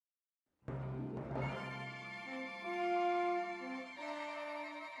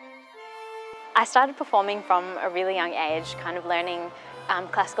I started performing from a really young age, kind of learning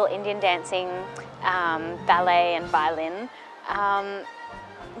classical Indian dancing, ballet and violin.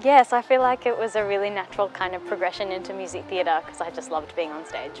 Yes, I feel like it was a really natural kind of progression into music theatre because I just loved being on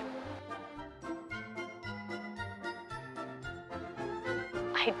stage.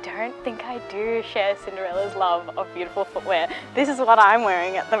 I don't think I do share Cinderella's love of beautiful footwear. This is what I'm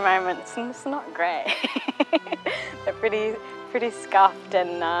wearing at the moment. It's not great. They're pretty scuffed,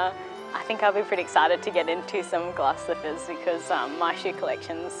 and I think I'll be pretty excited to get into some glass slippers because my shoe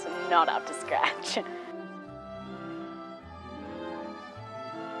collection's not up to scratch.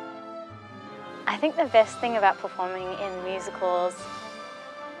 I think the best thing about performing in musicals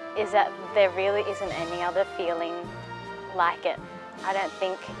is that there really isn't any other feeling like it. I don't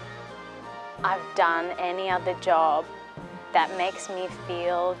think I've done any other job that makes me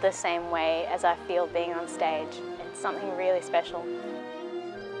feel the same way as I feel being on stage. It's something really special.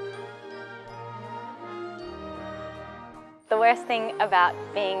 The worst thing about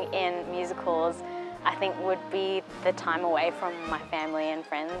being in musicals, I think, would be the time away from my family and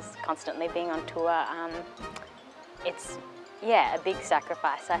friends, constantly being on tour. It's, yeah, a big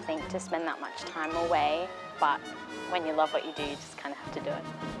sacrifice, I think, to spend that much time away, but when you love what you do, you just kind of have to do it.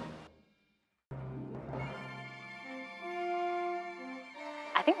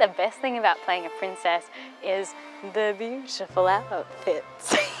 I think the best thing about playing a princess is the beautiful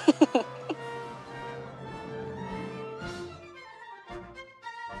outfits.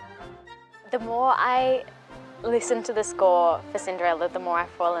 The more I listen to the score for Cinderella, the more I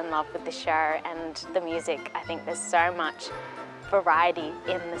fall in love with the show and the music. I think there's so much variety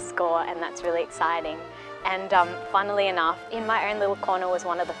in the score, and that's really exciting. And funnily enough, In My Own Little Corner was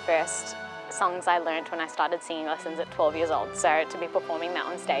one of the first songs I learned when I started singing lessons at 12 years old. So to be performing that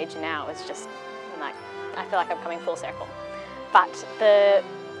on stage now is just like, I feel like I'm coming full circle. But the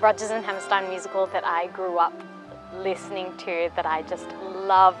Rodgers and Hammerstein musical that I grew up listening to, that I just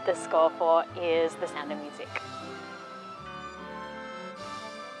love the score for, is The Sound of Music.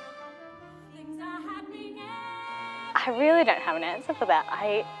 I really don't have an answer for that.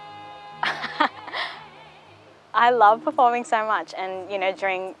 I love performing so much, and you know,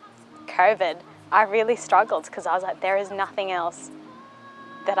 during COVID I really struggled because I was like, there is nothing else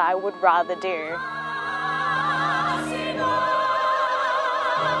that I would rather do